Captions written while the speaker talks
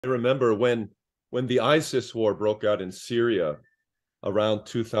remember when the ISIS war broke out in Syria around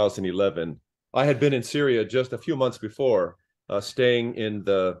 2011. I had been in Syria just a few months before, staying in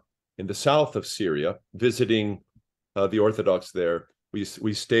the south of Syria, visiting the Orthodox there.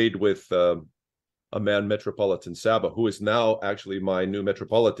 We stayed with a man, Metropolitan Saba, who is now actually my new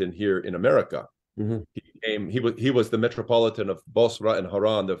metropolitan here in America. Hmm. He was the metropolitan of Bosra and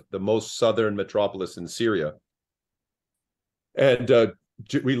Haran, the most southern metropolis in Syria. And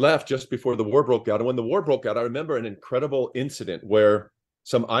we left just before the war broke out. And when the war broke out, I remember an incredible incident where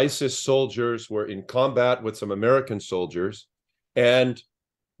some ISIS soldiers were in combat with some American soldiers, and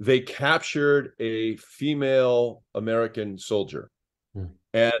they captured a female American soldier. Mm.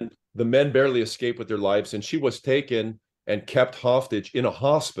 And the men barely escaped with their lives, and she was taken and kept hostage in a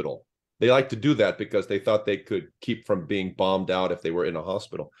hospital. They like to do that because they thought they could keep from being bombed out if they were in a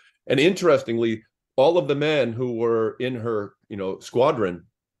hospital. And interestingly, all of the men who were in her, squadron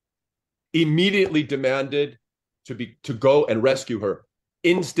immediately demanded to go and rescue her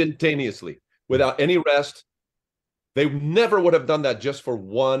instantaneously without any rest. They never would have done that just for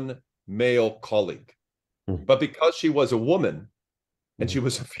one male colleague. Mm. But because she was a woman and she Mm.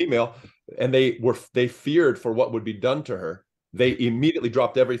 was a female, and they feared for what would be done to her, they immediately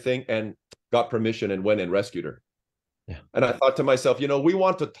dropped everything and got permission and went and rescued her. Yeah. And I thought to myself, we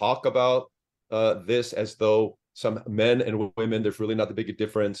want to talk about this as though some men and women, there's really not the big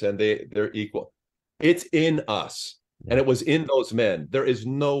difference, and they're equal. It's in us, Yeah. and it was in those men. There is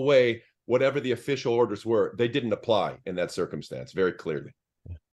no way, whatever the official orders were, they didn't apply in that circumstance very clearly.